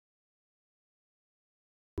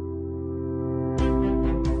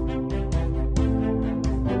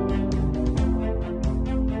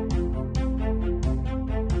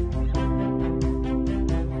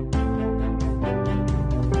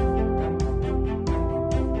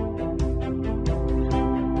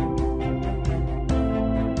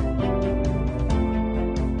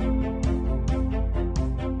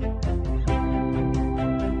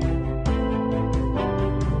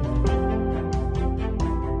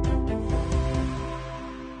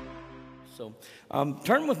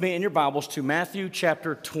Turn with me in your Bibles to Matthew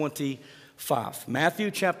chapter 25. Matthew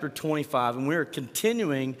chapter 25, and we're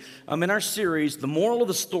continuing in our series, The Moral of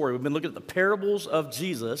the Story. We've been looking at the parables of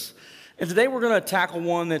Jesus, and today we're going to tackle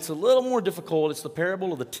one that's a little more difficult. It's the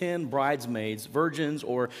parable of the 10 bridesmaids, virgins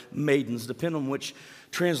or maidens, depending on which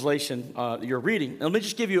translation you're reading. And let me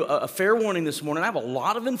just give you a fair warning this morning. I have a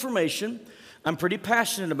lot of information. I'm pretty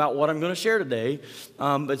passionate about what I'm going to share today.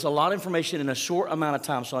 It's a lot of information in a short amount of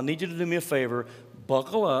time, so I need you to do me a favor.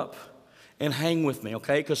 Buckle up and hang with me,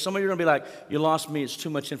 okay? Because some of you are going to be like, you lost me, it's too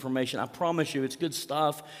much information. I promise you, it's good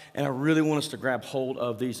stuff, and I really want us to grab hold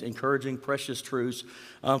of these encouraging, precious truths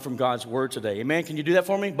from God's Word today. Amen? Can you do that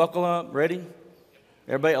for me? Buckle up. Ready?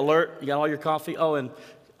 Everybody alert? You got all your coffee? Oh, and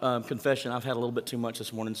confession, I've had a little bit too much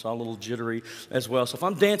this morning, so I'm a little jittery as well. So if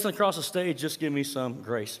I'm dancing across the stage, just give me some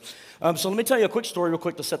grace. So let me tell you a quick story real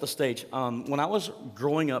quick to set the stage. When I was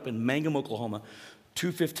growing up in Mangum, Oklahoma,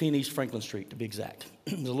 215 East Franklin Street, to be exact,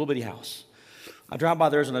 it was a little bitty house. I drive by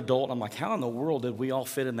there as an adult, and I'm like, how in the world did we all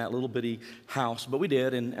fit in that little bitty house? But we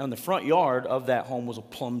did, and on the front yard of that home was a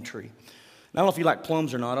plum tree. I don't know if you like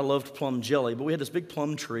plums or not. I loved plum jelly, but we had this big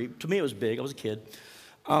plum tree. To me, it was big. I was a kid.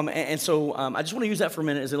 So I just want to use that for a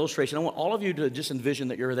minute as an illustration. I want all of you to just envision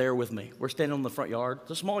that you're there with me. We're standing on the front yard.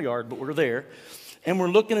 It's a small yard, but we're there. And we're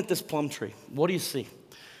looking at this plum tree. What do you see?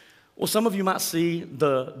 Well, some of you might see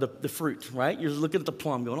the fruit, right? You're looking at the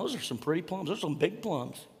plum going, those are some pretty plums. Those are some big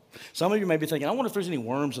plums. Some of you may be thinking, I wonder if there's any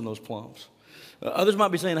worms in those plums. Others might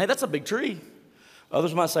be saying, hey, that's a big tree.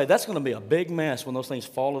 Others might say, that's going to be a big mess when those things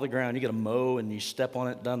fall to the ground. You get a mow and you step on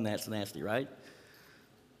it, done that's nasty, right?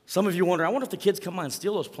 Some of you wonder, I wonder if the kids come by and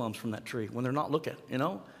steal those plums from that tree when they're not looking, you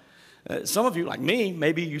know? Some of you, like me,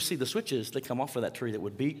 maybe you see the switches that come off of that tree that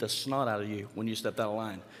would beat the snot out of you when you stepped out of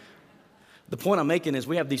line. The point I'm making is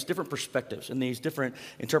we have these different perspectives and these different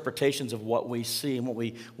interpretations of what we see and what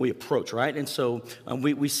we approach, right? And so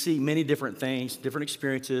we see many different things, different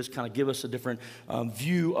experiences kind of give us a different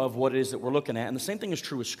view of what it is that we're looking at. And the same thing is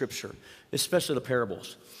true with Scripture, especially the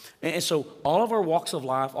parables. And so all of our walks of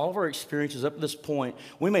life, all of our experiences up to this point,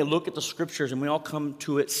 we may look at the Scriptures and we all come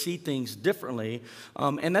to it, see things differently.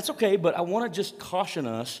 And that's okay, but I want to just caution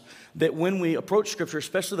us that when we approach Scripture,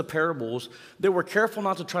 especially the parables, that we're careful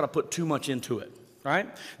not to try to put too much into it, right?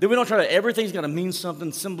 That we don't try to, everything's got to mean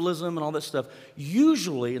something, symbolism and all that stuff.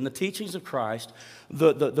 Usually in the teachings of Christ,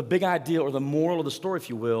 the big idea or the moral of the story, if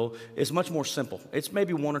you will, is much more simple. It's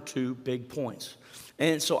maybe one or two big points.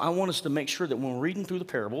 And so I want us to make sure that when we're reading through the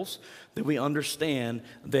parables, that we understand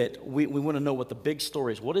that we want to know what the big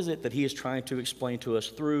story is. What is it that he is trying to explain to us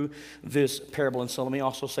through this parable? And so let me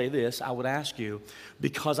also say this. I would ask you,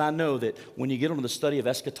 because I know that when you get into the study of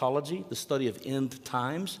eschatology, the study of end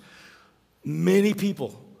times, many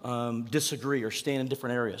people disagree or stand in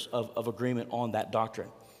different areas of agreement on that doctrine.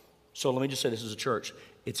 So let me just say this as a church.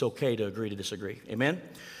 It's okay to agree to disagree. Amen?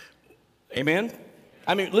 Amen?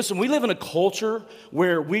 I mean, listen, we live in a culture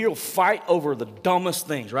where we'll fight over the dumbest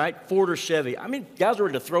things, right? Ford or Chevy. I mean, guys are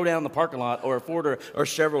ready to throw down the parking lot or a Ford or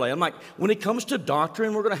Chevrolet. I'm like, when it comes to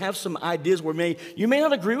doctrine, we're going to have some ideas where you may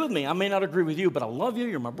not agree with me. I may not agree with you, but I love you.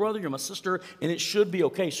 You're my brother. You're my sister, and it should be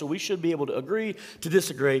okay. So we should be able to agree to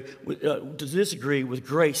disagree with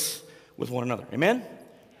grace with one another. Amen?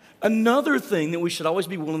 Another thing that we should always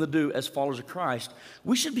be willing to do as followers of Christ,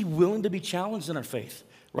 we should be willing to be challenged in our faith.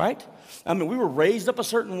 Right? I mean, we were raised up a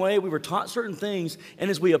certain way. We were taught certain things. And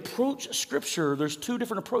as we approach Scripture, there's two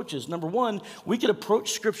different approaches. Number one, we could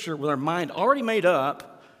approach Scripture with our mind already made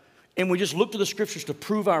up, and we just look to the Scriptures to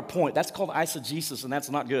prove our point. That's called eisegesis, and that's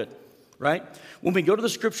not good. Right? When we go to the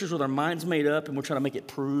Scriptures with our minds made up and we're trying to make it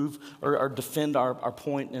prove or defend our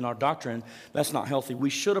point in our doctrine, that's not healthy. We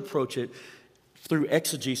should approach it through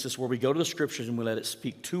exegesis, where we go to the Scriptures and we let it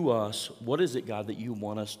speak to us. What is it, God, that you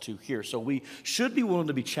want us to hear? So we should be willing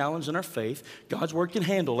to be challenged in our faith. God's Word can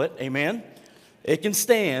handle it. Amen? It can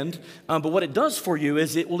stand. But what it does for you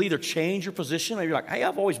is it will either change your position, or you're like, hey,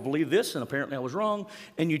 I've always believed this, and apparently I was wrong,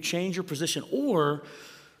 and you change your position, or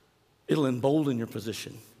it'll embolden your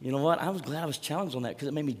position. You know what? I was glad I was challenged on that because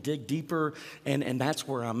it made me dig deeper, and that's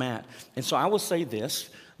where I'm at. And so I will say this,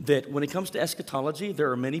 that when it comes to eschatology, there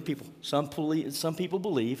are many people. Some people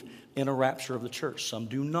believe in a rapture of the church. Some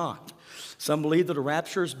do not. Some believe that a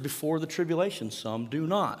rapture is before the tribulation. Some do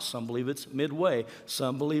not. Some believe it's midway.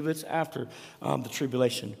 Some believe it's after the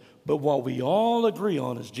tribulation. But what we all agree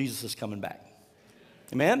on is Jesus is coming back.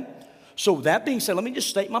 Amen? So that being said, let me just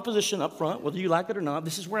state my position up front, whether you like it or not.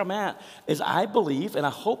 This is where I'm at, is I believe and I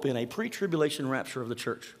hope in a pre-tribulation rapture of the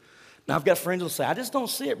church. Now, I've got friends who say, I just don't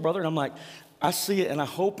see it, brother. And I'm like, I see it and I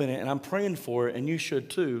hope in it and I'm praying for it and you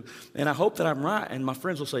should too. And I hope that I'm right. And my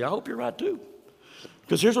friends will say, I hope you're right too.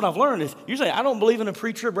 Because here's what I've learned is you say, I don't believe in a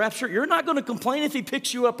pre-trib rapture. You're not going to complain if he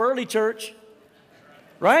picks you up early, church.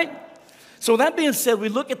 Right? So that being said, we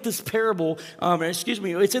look at this parable,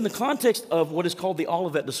 it's in the context of what is called the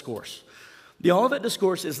Olivet Discourse. The Olivet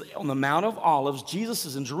Discourse is on the Mount of Olives. Jesus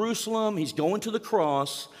is in Jerusalem. He's going to the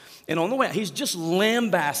cross. And on the way, he's just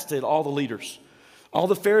lambasted all the leaders. All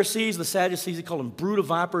the Pharisees, the Sadducees, he called them brood of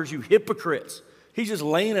vipers, you hypocrites. He's just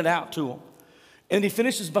laying it out to them. And he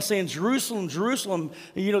finishes by saying, Jerusalem, Jerusalem,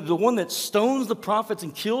 the one that stones the prophets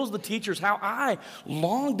and kills the teachers, how I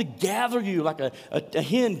long to gather you like a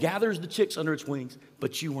hen gathers the chicks under its wings,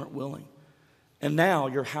 but you weren't willing. And now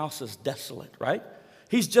your house is desolate, right?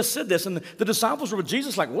 He's just said this, and the disciples were with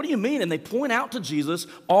Jesus like, what do you mean? And they point out to Jesus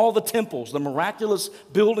all the temples, the miraculous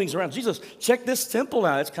buildings around. Jesus, check this temple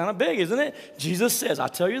out. It's kind of big, isn't it? Jesus says, I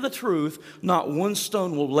tell you the truth, not one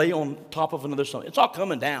stone will lay on top of another stone. It's all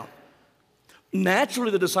coming down.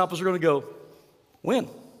 Naturally, the disciples are going to go, when?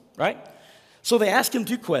 Right? So they ask him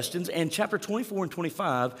two questions, and chapter 24 and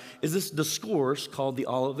 25 is this discourse called the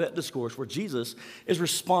Olivet Discourse, where Jesus is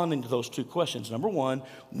responding to those two questions. Number one,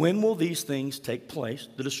 when will these things take place,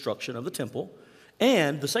 the destruction of the temple?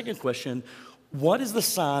 And the second question, what is the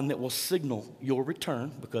sign that will signal your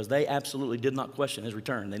return? Because they absolutely did not question his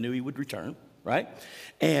return. They knew he would return, right?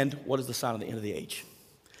 And what is the sign of the end of the age?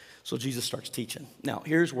 So Jesus starts teaching. Now,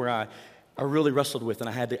 here's where I really wrestled with, and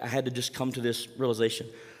I had to just come to this realization.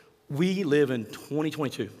 We live in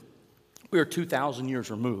 2022. We are 2,000 years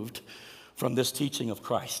removed from this teaching of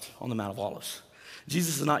Christ on the Mount of Olives.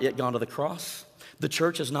 Jesus has not yet gone to the cross. The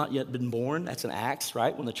church has not yet been born. That's in Acts,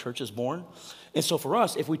 right, when the church is born. And so for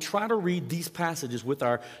us, if we try to read these passages with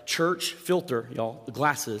our church filter, y'all, the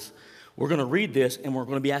glasses, we're going to read this, and we're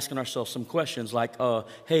going to be asking ourselves some questions like,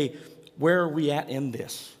 hey, where are we at in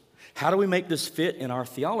this? How do we make this fit in our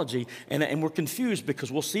theology? And we're confused because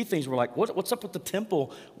we'll see things. We're like, what's up with the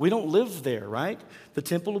temple? We don't live there, right? The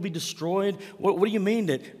temple will be destroyed. What do you mean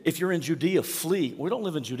that if you're in Judea, flee? We don't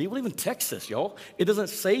live in Judea. We live in Texas, y'all. It doesn't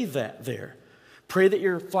say that there. Pray that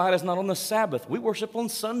your flight is not on the Sabbath. We worship on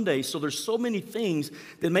Sunday. So there's so many things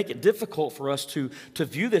that make it difficult for us to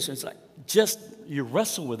view this. And it's like just you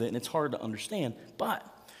wrestle with it, and it's hard to understand. But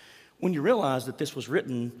when you realize that this was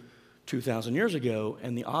written 2,000 years ago,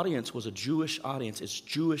 and the audience was a Jewish audience. It's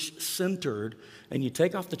Jewish-centered, and you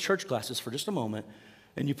take off the church glasses for just a moment,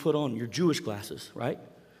 and you put on your Jewish glasses, right?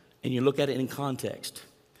 And you look at it in context.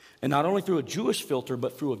 And not only through a Jewish filter,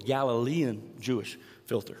 but through a Galilean Jewish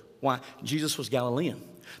filter. Why? Jesus was Galilean.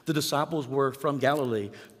 The disciples were from Galilee.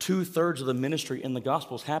 2/3 of the ministry in the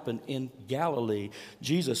Gospels happened in Galilee.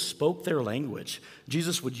 Jesus spoke their language.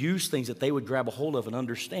 Jesus would use things that they would grab a hold of and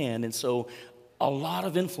understand, and so a lot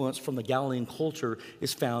of influence from the Galilean culture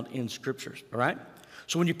is found in scriptures, all right?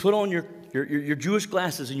 So when you put on your Jewish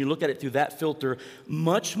glasses and you look at it through that filter,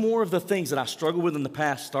 much more of the things that I struggled with in the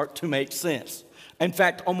past start to make sense. In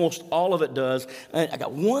fact, almost all of it does. I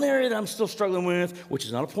got one area that I'm still struggling with, which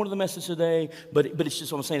is not a point of the message today, but it's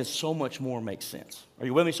just what I'm saying is so much more makes sense. Are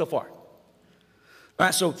you with me so far? All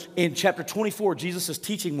right, so in chapter 24, Jesus is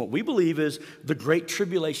teaching what we believe is the Great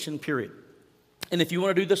Tribulation period. And if you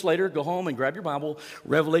want to do this later, go home and grab your Bible,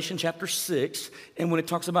 Revelation chapter 6. And when it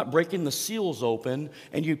talks about breaking the seals open,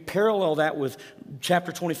 and you parallel that with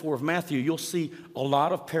chapter 24 of Matthew, you'll see a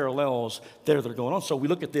lot of parallels there that are going on. So we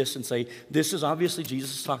look at this and say, this is obviously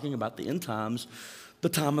Jesus is talking about the end times, the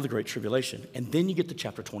time of the Great Tribulation. And then you get to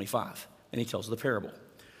chapter 25, and he tells the parable.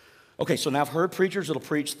 Okay, so now I've heard preachers that'll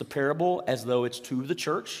preach the parable as though it's to the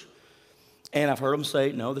church. And I've heard them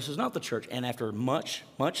say, no, this is not the church. And after much,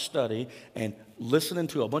 much study and listening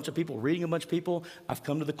to a bunch of people, reading a bunch of people, I've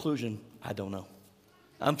come to the conclusion, I don't know.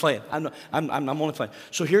 I'm playing. I'm only playing.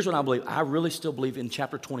 So here's what I believe. I really still believe in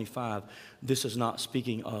chapter 25, this is not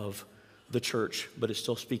speaking of the church, but it's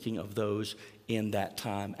still speaking of those in that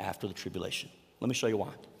time after the tribulation. Let me show you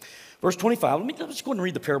why. Verse 25, let's go ahead and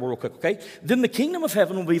read the parable real quick, okay? Then the kingdom of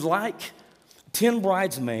heaven will be like 10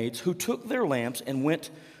 bridesmaids who took their lamps and went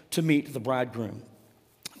to meet the bridegroom.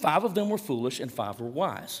 5 of them were foolish and 5 were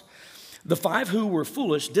wise. The 5 who were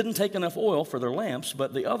foolish didn't take enough oil for their lamps,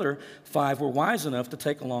 but the other 5 were wise enough to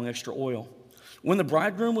take along extra oil. When the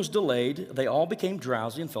bridegroom was delayed, they all became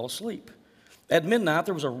drowsy and fell asleep. At midnight,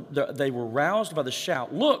 they were roused by the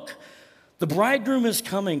shout, "Look, the bridegroom is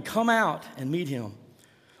coming. Come out and meet him."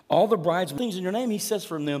 All the brides, things in your name, he says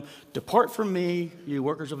from them, "Depart from me, you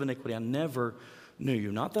workers of iniquity. I never knew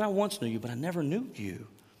you." Not that I once knew you, but I never knew you.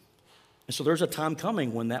 And so there's a time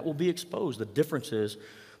coming when that will be exposed, the differences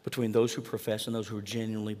between those who profess and those who are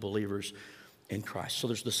genuinely believers in Christ. So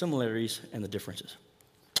there's the similarities and the differences.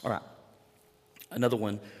 All right. Another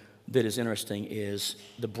one that is interesting is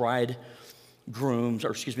the bride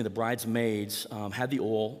the bridesmaids had the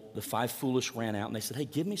oil. The 5 foolish ran out and they said, hey,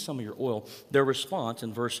 give me some of your oil. Their response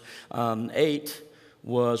in verse 8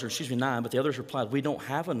 was, 9, but the others replied, we don't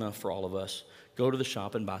have enough for all of us. Go to the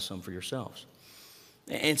shop and buy some for yourselves.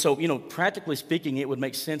 And so, practically speaking, it would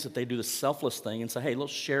make sense that they do the selfless thing and say, hey,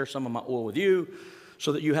 let's share some of my oil with you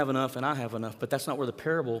so that you have enough and I have enough. But that's not where the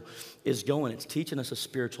parable is going. It's teaching us a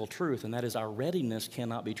spiritual truth, and that is our readiness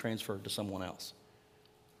cannot be transferred to someone else.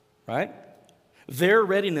 Right? Their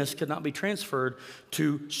readiness could not be transferred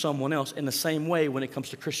to someone else. In the same way, when it comes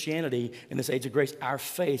to Christianity in this age of grace, our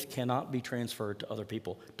faith cannot be transferred to other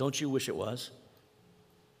people. Don't you wish it was?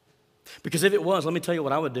 Because if it was, let me tell you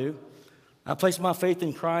what I would do. I place my faith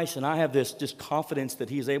in Christ, and I have this just confidence that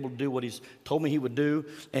he is able to do what he's told me he would do.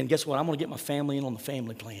 And guess what? I'm going to get my family in on the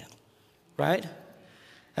family plan. Right?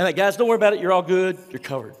 And like, guys, don't worry about it. You're all good. You're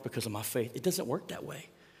covered because of my faith. It doesn't work that way.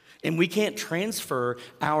 And we can't transfer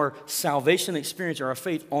our salvation experience or our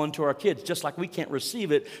faith onto our kids, just like we can't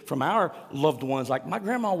receive it from our loved ones. Like, my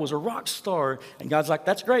grandma was a rock star, and God's like,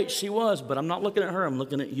 that's great, she was, but I'm not looking at her, I'm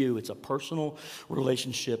looking at you. It's a personal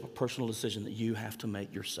relationship, a personal decision that you have to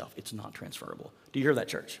make yourself. It's not transferable. Do you hear that,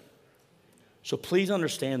 church? So please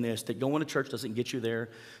understand this, that going to church doesn't get you there.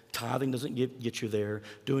 Tithing doesn't get you there.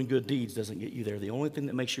 Doing good deeds doesn't get you there. The only thing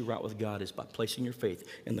that makes you right with God is by placing your faith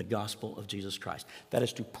in the gospel of Jesus Christ. That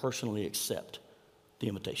is to personally accept the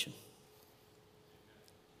invitation.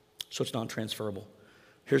 So it's non-transferable.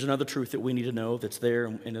 Here's another truth that we need to know that's there,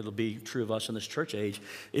 and it'll be true of us in this church age,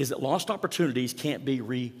 is that lost opportunities can't be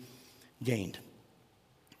regained.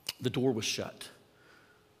 The door was shut.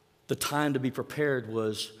 The time to be prepared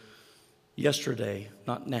was yesterday,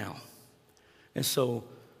 not now. And so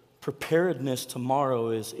preparedness tomorrow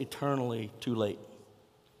is eternally too late,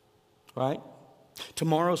 right?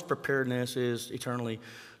 Tomorrow's preparedness is eternally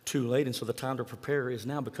too late, and so the time to prepare is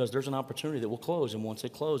now, because there's an opportunity that will close, and once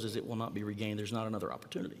it closes, it will not be regained. There's not another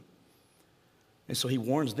opportunity. And so he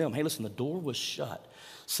warns them, hey, listen, the door was shut,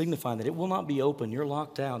 signifying that it will not be open. You're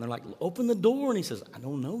locked out. And they're like, open the door. And he says, I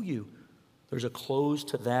don't know you. There's a close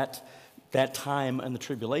to that time and the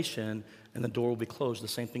tribulation, and the door will be closed. The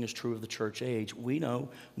same thing is true of the church age. We know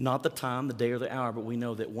not the time, the day, or the hour, but we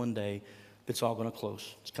know that one day it's all going to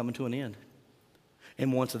close. It's coming to an end.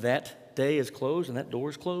 And once that day is closed and that door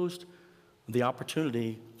is closed, the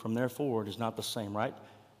opportunity from there forward is not the same, right?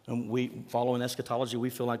 And we, following eschatology, we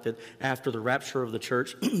feel like that after the rapture of the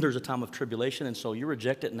church, there's a time of tribulation, and so you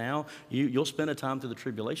reject it now, you'll spend a time through the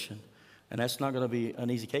tribulation. And that's not going to be an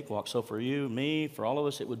easy cakewalk. So for you, me, for all of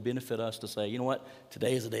us, it would benefit us to say, you know what?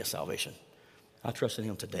 Today is the day of salvation. I trust in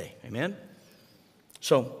him today. Amen?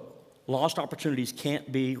 So lost opportunities can't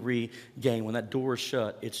be regained. When that door is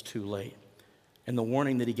shut, it's too late. And the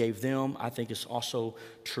warning that he gave them, I think, is also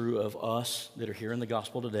true of us that are here in the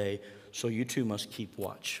gospel today. So you too must keep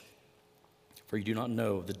watch, for you do not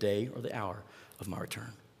know the day or the hour of my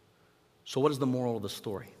return. So what is the moral of the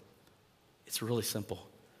story? It's really simple.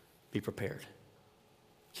 Be prepared.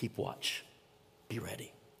 Keep watch. Be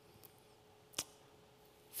ready.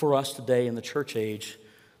 For us today in the church age,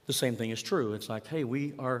 the same thing is true. It's like, hey,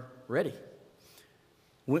 we are ready.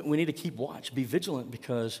 We need to keep watch. Be vigilant,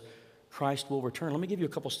 because Christ will return. Let me give you a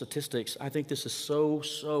couple statistics. I think this is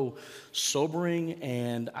so sobering,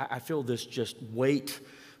 and I feel this just weight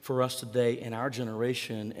for us today in our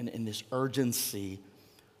generation, and in this urgency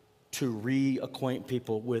to reacquaint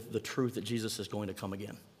people with the truth that Jesus is going to come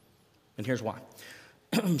again. And here's why.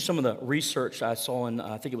 Some of the research I saw in,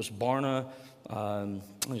 I think it was Barna,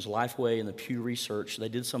 it was Lifeway, and the Pew Research, they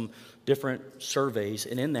did some different surveys,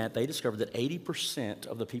 and in that they discovered that 80%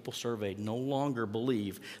 of the people surveyed no longer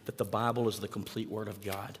believe that the Bible is the complete Word of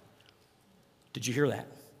God. Did you hear that?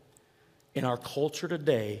 In our culture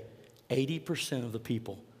today, 80% of the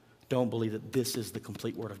people don't believe that this is the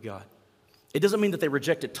complete Word of God. It doesn't mean that they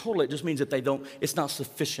reject it totally. It just means that it's not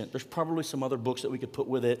sufficient. There's probably some other books that we could put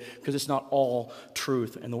with it, because it's not all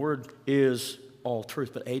truth. And the Word is all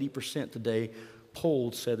truth. But 80% today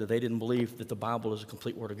polled said that they didn't believe that the Bible is a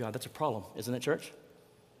complete Word of God. That's a problem, isn't it, church?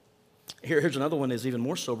 Here's another one that's even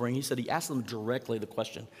more sobering. He said he asked them directly the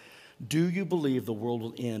question, do you believe the world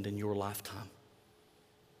will end in your lifetime?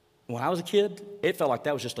 When I was a kid, it felt like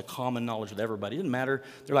that was just a common knowledge with everybody. It didn't matter.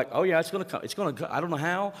 They're like, oh yeah, it's going to come. It's going to. I don't know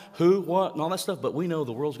how, who, what, and all that stuff, but we know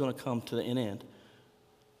the world's going to come to the end.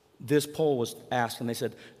 This poll was asked, and they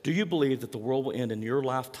said, do you believe that the world will end in your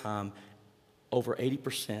lifetime? Over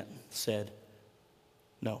 80% said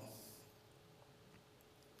no.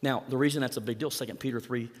 Now, the reason that's a big deal, 2 Peter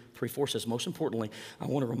 3:4 says, most importantly, I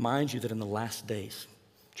want to remind you that in the last days,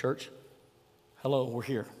 church, hello, we're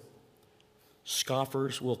here.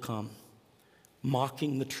 Scoffers will come,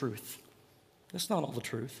 mocking the truth, That's not all the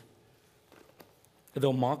truth.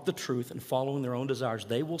 They'll mock the truth and following their own desires.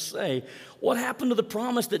 They will say, what happened to the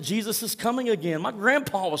promise that Jesus is coming again? My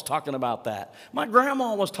grandpa was talking about that. My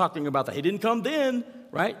grandma was talking about that. He didn't come then,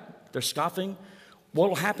 right? They're scoffing. What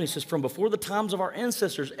will happen? He says, from before the times of our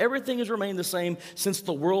ancestors, everything has remained the same since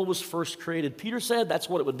the world was first created. Peter said that's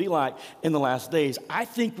what it would be like in the last days. I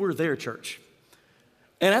think we're there, church.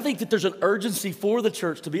 And I think that there's an urgency for the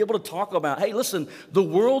church to be able to talk about, hey, listen, the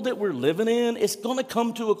world that we're living in is going to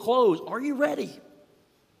come to a close. Are you ready?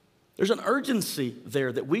 There's an urgency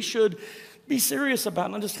there that we should be serious about,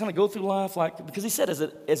 not just kind of go through life like, because he said, as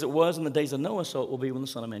it was in the days of Noah, so it will be when the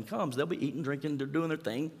Son of Man comes. They'll be eating, drinking, they're doing their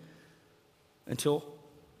thing until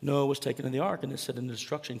Noah was taken in the ark, and it said, and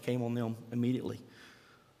destruction came on them immediately.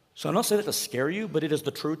 So I'm not saying that to scare you, but it is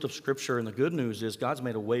the truth of Scripture, and the good news is God's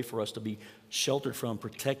made a way for us to be sheltered from,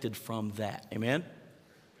 protected from that. Amen?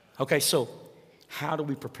 Okay, so how do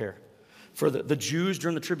we prepare? For the Jews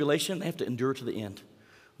during the tribulation, they have to endure to the end.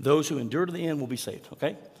 Those who endure to the end will be saved,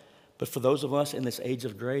 okay? But for those of us in this age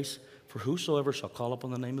of grace, for whosoever shall call upon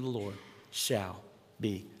the name of the Lord shall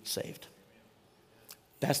be saved.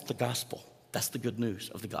 That's the gospel. That's the good news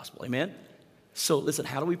of the gospel, amen? So listen,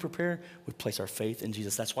 how do we prepare? We place our faith in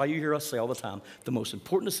Jesus. That's why you hear us say all the time, the most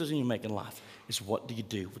important decision you make in life is what do you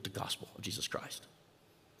do with the gospel of Jesus Christ?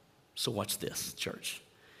 So watch this, church.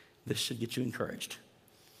 This should get you encouraged.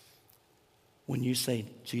 When you say,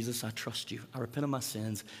 Jesus, I trust you. I repent of my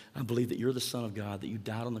sins. I believe that you're the Son of God, that you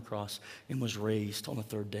died on the cross and was raised on the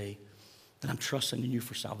third day. And I'm trusting in you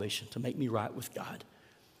for salvation, to make me right with God.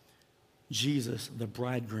 Jesus, the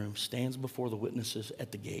bridegroom, stands before the witnesses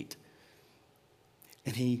at the gate.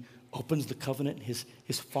 And he opens the covenant, his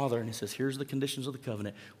father, and he says, here's the conditions of the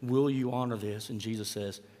covenant. Will you honor this? And Jesus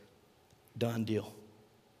says, done deal.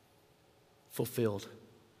 Fulfilled.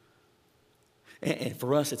 And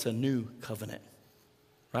for us, it's a new covenant,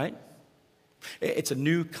 right? It's a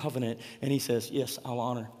new covenant, and he says, yes, I'll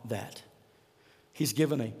honor that. He's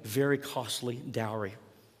given a very costly dowry.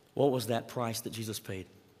 What was that price that Jesus paid?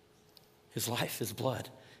 His life, his blood.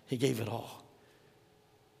 He gave it all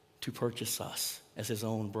to purchase us as his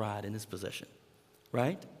own bride in his possession,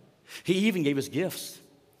 right? He even gave us gifts.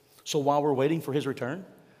 So while we're waiting for his return,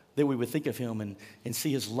 that we would think of him and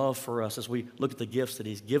see his love for us as we look at the gifts that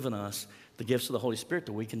he's given us, the gifts of the Holy Spirit,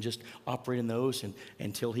 that we can just operate in those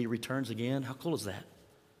until he returns again. How cool is that?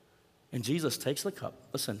 And Jesus takes the cup.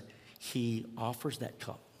 Listen, he offers that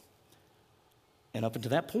cup. And up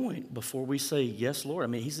until that point, before we say, yes, Lord, I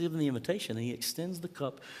mean, he's given the invitation, and he extends the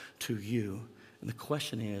cup to you. And the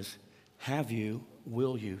question is,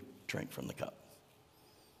 will you drink from the cup?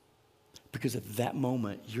 Because at that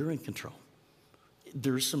moment, you're in control.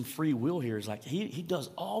 There's some free will here. It's like he does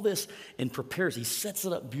all this and prepares. He sets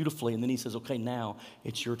it up beautifully, and then he says, okay, now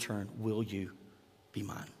it's your turn. Will you be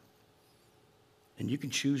mine? And you can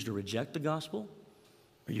choose to reject the gospel,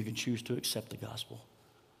 or you can choose to accept the gospel.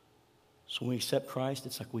 So when we accept Christ,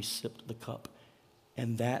 it's like we sipped the cup,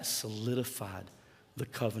 and that solidified the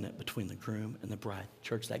covenant between the groom and the bride.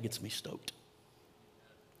 Church, that gets me stoked.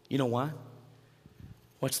 You know why?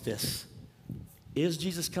 Watch this. Is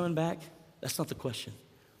Jesus coming back? That's not the question.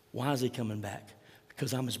 Why is he coming back?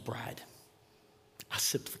 Because I'm his bride. I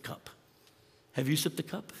sipped the cup. Have you sipped the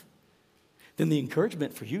cup? Then the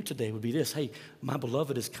encouragement for you today would be this. Hey, my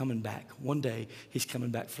beloved is coming back. One day, he's coming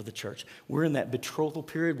back for the church. We're in that betrothal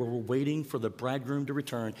period where we're waiting for the bridegroom to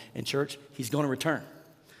return. And church, he's going to return.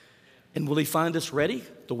 And will he find us ready?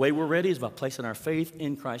 The way we're ready is by placing our faith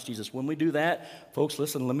in Christ Jesus. When we do that, folks,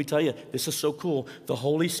 listen, let me tell you, this is so cool. The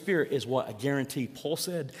Holy Spirit is what? A guarantee. Paul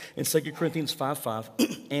said in 2 Corinthians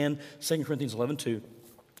 5:5 and 2 Corinthians 11:2,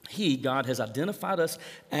 God has identified us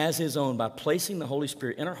as his own by placing the Holy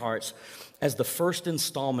Spirit in our hearts as the first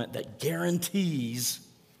installment that guarantees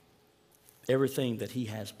everything that he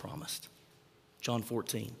has promised. John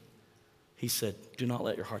 14, he said, do not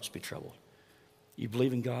let your hearts be troubled. You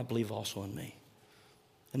believe in God, believe also in me.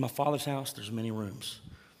 In my Father's house, there's many rooms.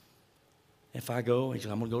 If I go, he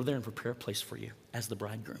said, I'm going to go there and prepare a place for you as the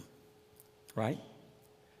bridegroom, right?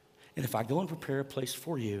 And if I go and prepare a place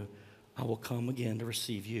for you, I will come again to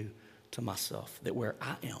receive you to myself, that where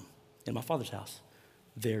I am, in my Father's house,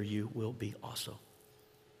 there you will be also.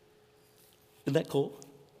 Isn't that cool?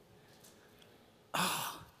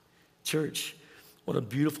 Church, what a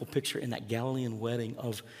beautiful picture in that Galilean wedding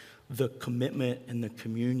of the commitment and the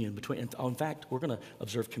communion between. In fact, we're going to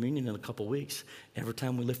observe communion in a couple weeks. Every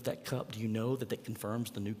time we lift that cup, do you know that that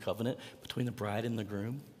confirms the new covenant between the bride and the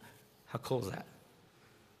groom? How cool is that?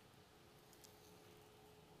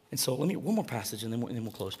 And so let me, one more passage and then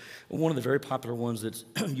we'll close. One of the very popular ones that's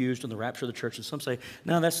used in the rapture of the church, and some say,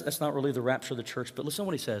 no, that's not really the rapture of the church, but listen to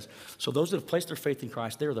what he says. So those that have placed their faith in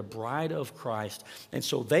Christ, they are the bride of Christ. And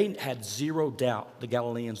so they had zero doubt, the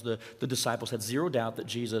Galileans, the disciples had zero doubt that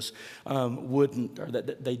Jesus wouldn't, or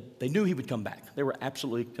that they knew he would come back. They were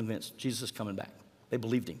absolutely convinced Jesus is coming back. They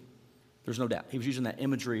believed him. There's no doubt. He was using that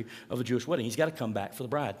imagery of a Jewish wedding. He's got to come back for the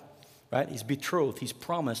bride. Right? He's betrothed, he's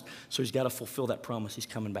promised, so he's got to fulfill that promise. He's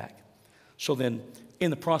coming back. So then, in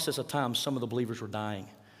the process of time, some of the believers were dying.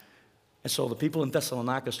 And so the people in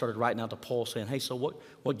Thessalonica started writing out to Paul saying, hey, so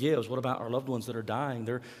what gives? What about our loved ones that are dying?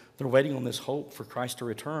 They're waiting on this hope for Christ to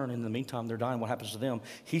return. In the meantime, they're dying. What happens to them?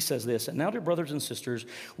 He says this, and now, dear brothers and sisters,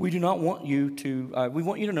 we want you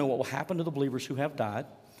to know what will happen to the believers who have died,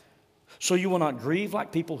 so you will not grieve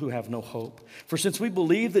like people who have no hope. For since we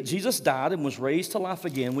believe that Jesus died and was raised to life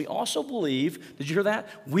again, we also believe, did you hear that?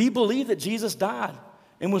 We believe that Jesus died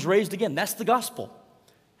and was raised again. That's the gospel.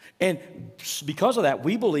 And because of that,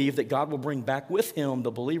 we believe that God will bring back with him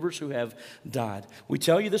the believers who have died. We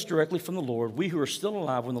tell you this directly from the Lord. We who are still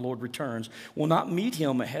alive when the Lord returns will not meet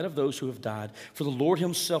him ahead of those who have died. For the Lord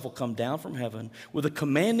himself will come down from heaven with a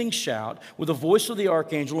commanding shout, with the voice of the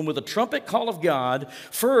archangel, and with a trumpet call of God.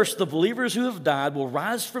 First, the believers who have died will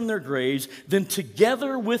rise from their graves. Then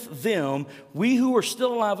together with them, we who are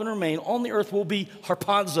still alive and remain on the earth will be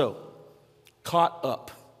harpazo, caught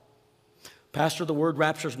up. Pastor, the word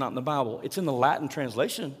rapture is not in the Bible. It's in the Latin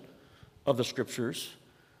translation of the scriptures,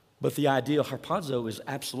 but the idea of harpazo is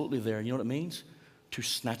absolutely there. You know what it means? To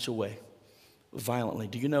snatch away violently.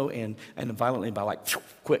 Do you know, and violently by like,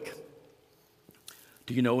 quick.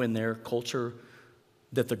 Do you know in their culture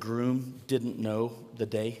that the groom didn't know the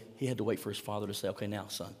day? He had to wait for his father to say, okay, now,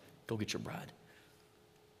 son, go get your bride.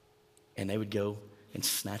 And they would go and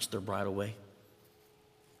snatch their bride away.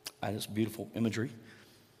 And it's beautiful imagery.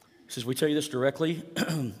 He says, we tell you this directly.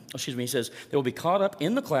 He says, they will be caught up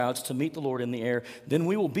in the clouds to meet the Lord in the air. Then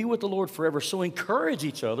we will be with the Lord forever. So encourage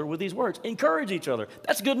each other with these words. Encourage each other.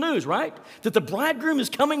 That's good news, right? That the bridegroom is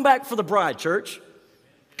coming back for the bride, church.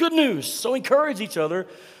 Good news. So encourage each other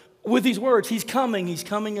with these words. He's coming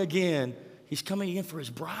again. He's coming again for his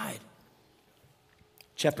bride.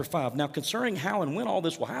 Chapter 5. Now concerning how and when all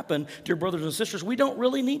this will happen, dear brothers and sisters, we don't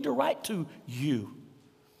really need to write to you.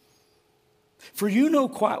 For you know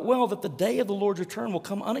quite well that the day of the Lord's return will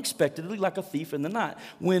come unexpectedly like a thief in the night.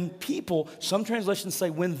 When people, some translations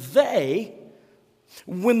say, when they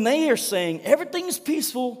are saying everything is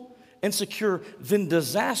peaceful and secure, then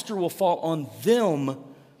disaster will fall on them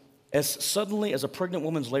as suddenly as a pregnant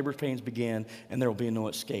woman's labor pains begin, and there will be no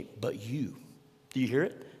escape. But you, do you hear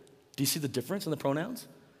it? Do you see the difference in the pronouns?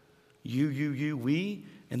 You, we,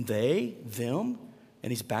 and they, them.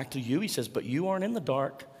 And he's back to you. He says, but you aren't in the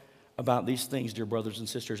dark about these things, dear brothers and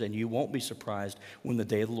sisters, and you won't be surprised when the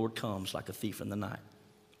day of the Lord comes like a thief in the night.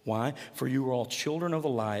 Why? For you are all children of the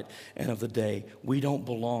light and of the day. We don't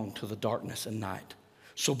belong to the darkness and night.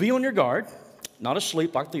 So be on your guard, not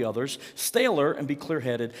asleep like the others. Stay alert and be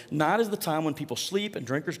clear-headed. Night is the time when people sleep and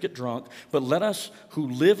drinkers get drunk, but let us who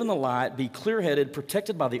live in the light be clear-headed,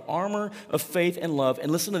 protected by the armor of faith and love.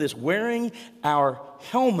 And listen to this, wearing our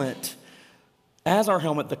helmet, as our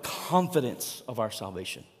helmet, the confidence of our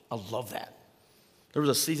salvation. I love that. There was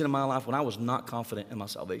a season in my life when I was not confident in my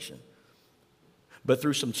salvation. But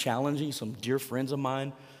through some challenging, some dear friends of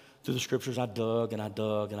mine, through the scriptures, I dug, and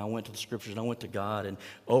I went to the scriptures, and I went to God. And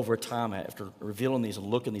over time, after revealing these and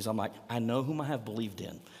looking at these, I'm like, I know whom I have believed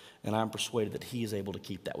in, and I'm persuaded that he is able to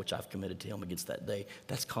keep that which I've committed to him against that day.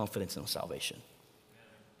 That's confidence in salvation.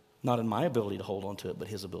 Not in my ability to hold on to it, but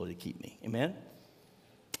his ability to keep me. Amen?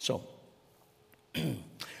 So,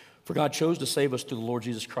 for God chose to save us through the Lord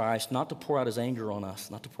Jesus Christ, not to pour out his anger on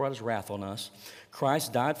us, not to pour out his wrath on us.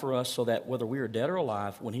 Christ died for us so that whether we are dead or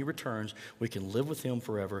alive, when he returns, we can live with him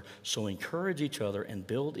forever. So encourage each other and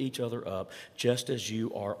build each other up, just as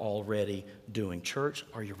you are already doing. Church,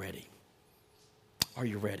 are you ready? Are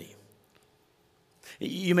you ready?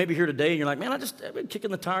 You may be here today and you're like, man, I've been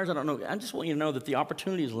kicking the tires. I don't know. I just want you to know that the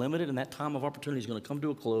opportunity is limited and that time of opportunity is going to come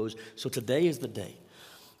to a close. So today is the day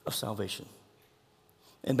of salvation.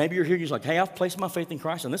 And maybe you're here and you're like, hey, I've placed my faith in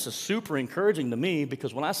Christ, and this is super encouraging to me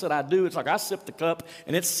because when I said I do, it's like I sipped the cup,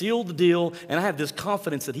 and it sealed the deal, and I have this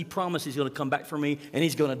confidence that he promised he's going to come back for me, and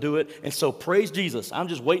he's going to do it. And so praise Jesus. I'm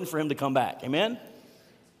just waiting for him to come back. Amen?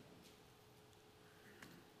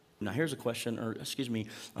 Now here's a question,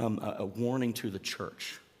 a warning to the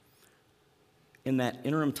church. In that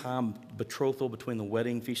interim time, betrothal between the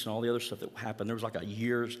wedding feast and all the other stuff that happened, there was like a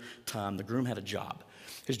year's time. The groom had a job.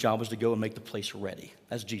 His job was to go and make the place ready.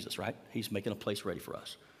 That's Jesus, right? He's making a place ready for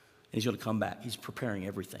us. he's going to come back. He's preparing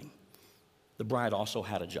everything. The bride also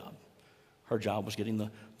had a job. Her job was getting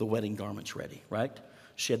the wedding garments ready, right?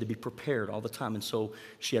 She had to be prepared all the time. And so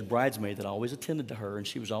she had bridesmaid that always attended to her, and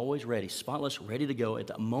she was always ready, spotless, ready to go. At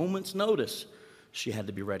a moment's notice, she had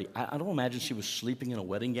to be ready. I don't imagine she was sleeping in a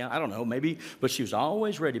wedding gown. I don't know, maybe. But she was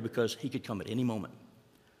always ready because he could come at any moment.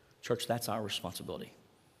 Church, that's our responsibility,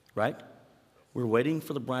 right? We're waiting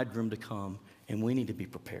for the bridegroom to come, and we need to be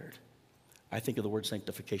prepared. I think of the word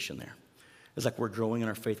sanctification there. It's like we're growing in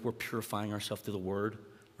our faith. We're purifying ourselves through the word,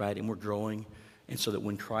 right? And we're growing. And so that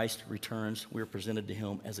when Christ returns, we're presented to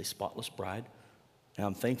him as a spotless bride. And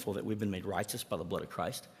I'm thankful that we've been made righteous by the blood of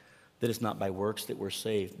Christ, that it's not by works that we're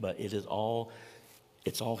saved, but it's all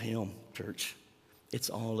him, church. It's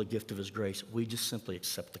all a gift of his grace. We just simply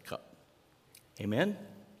accept the cup. Amen?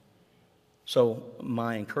 So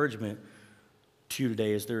my encouragement to you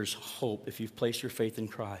today is there's hope if you've placed your faith in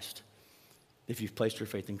Christ. If you've placed your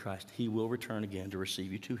faith in Christ, he will return again to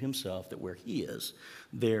receive you to himself, that where he is,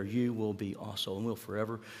 there you will be also, and will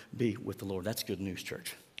forever be with the Lord. That's good news,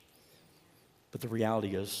 church. But the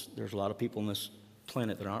reality is there's a lot of people on this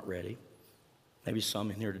planet that aren't ready. Maybe some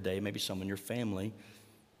in here today, maybe some in your family.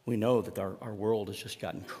 We know that our world has just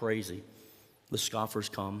gotten crazy. The scoffers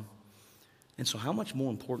come. And so how much more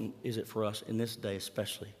important is it for us in this day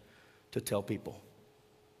especially to tell people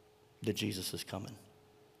that Jesus is coming?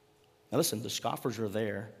 Now listen, the scoffers are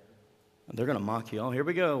there, and they're going to mock you. Oh, here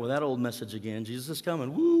we go with that old message again. Jesus is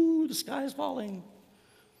coming. Woo, the sky is falling.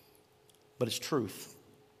 But it's truth.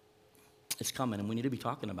 It's coming, and we need to be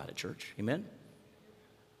talking about it, church. Amen?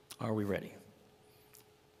 Are we ready?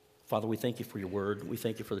 Father, we thank you for your word. We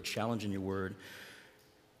thank you for the challenge in your word.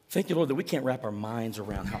 Thank you, Lord, that we can't wrap our minds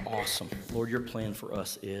around how awesome, Lord, your plan for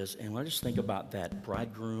us is. And when I just think about that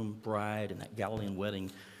bridegroom, bride, and that Galilean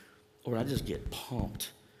wedding, Lord, I just get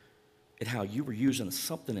pumped at how you were using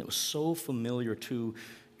something that was so familiar to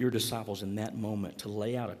your disciples in that moment to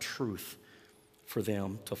lay out a truth for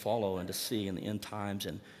them to follow and to see in the end times.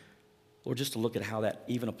 And Lord, just to look at how that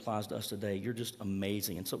even applies to us today, you're just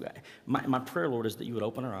amazing. And so my prayer, Lord, is that you would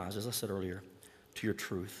open our eyes, as I said earlier, to your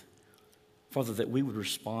truth. Father, that we would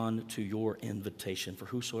respond to your invitation, for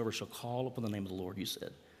whosoever shall call upon the name of the Lord, you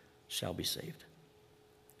said, shall be saved.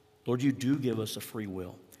 Lord, you do give us a free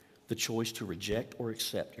will, the choice to reject or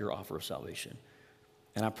accept your offer of salvation.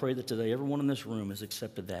 And I pray that today everyone in this room has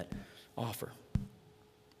accepted that offer.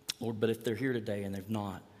 Lord, but if they're here today and they've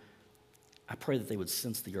not, I pray that they would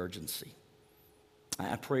sense the urgency.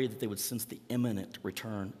 I pray that they would sense the imminent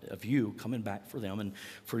return of you coming back for them and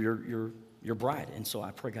for your bride. And so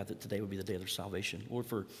I pray, God, that today would be the day of their salvation. Lord,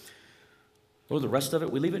 the rest of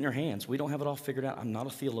it, we leave it in your hands. We don't have it all figured out. I'm not a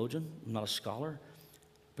theologian. I'm not a scholar.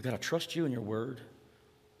 But God, I trust you and your word.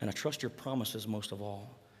 And I trust your promises most of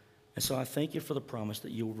all. And so I thank you for the promise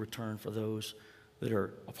that you will return for those that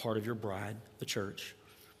are a part of your bride, the church.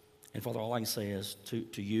 And Father, all I can say is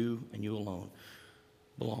to you and you alone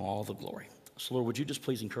belong all the glory. So Lord, would you just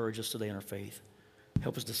please encourage us today in our faith?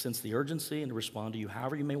 Help us to sense the urgency and to respond to you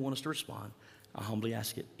however you may want us to respond. I humbly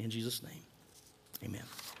ask it in Jesus' name. Amen.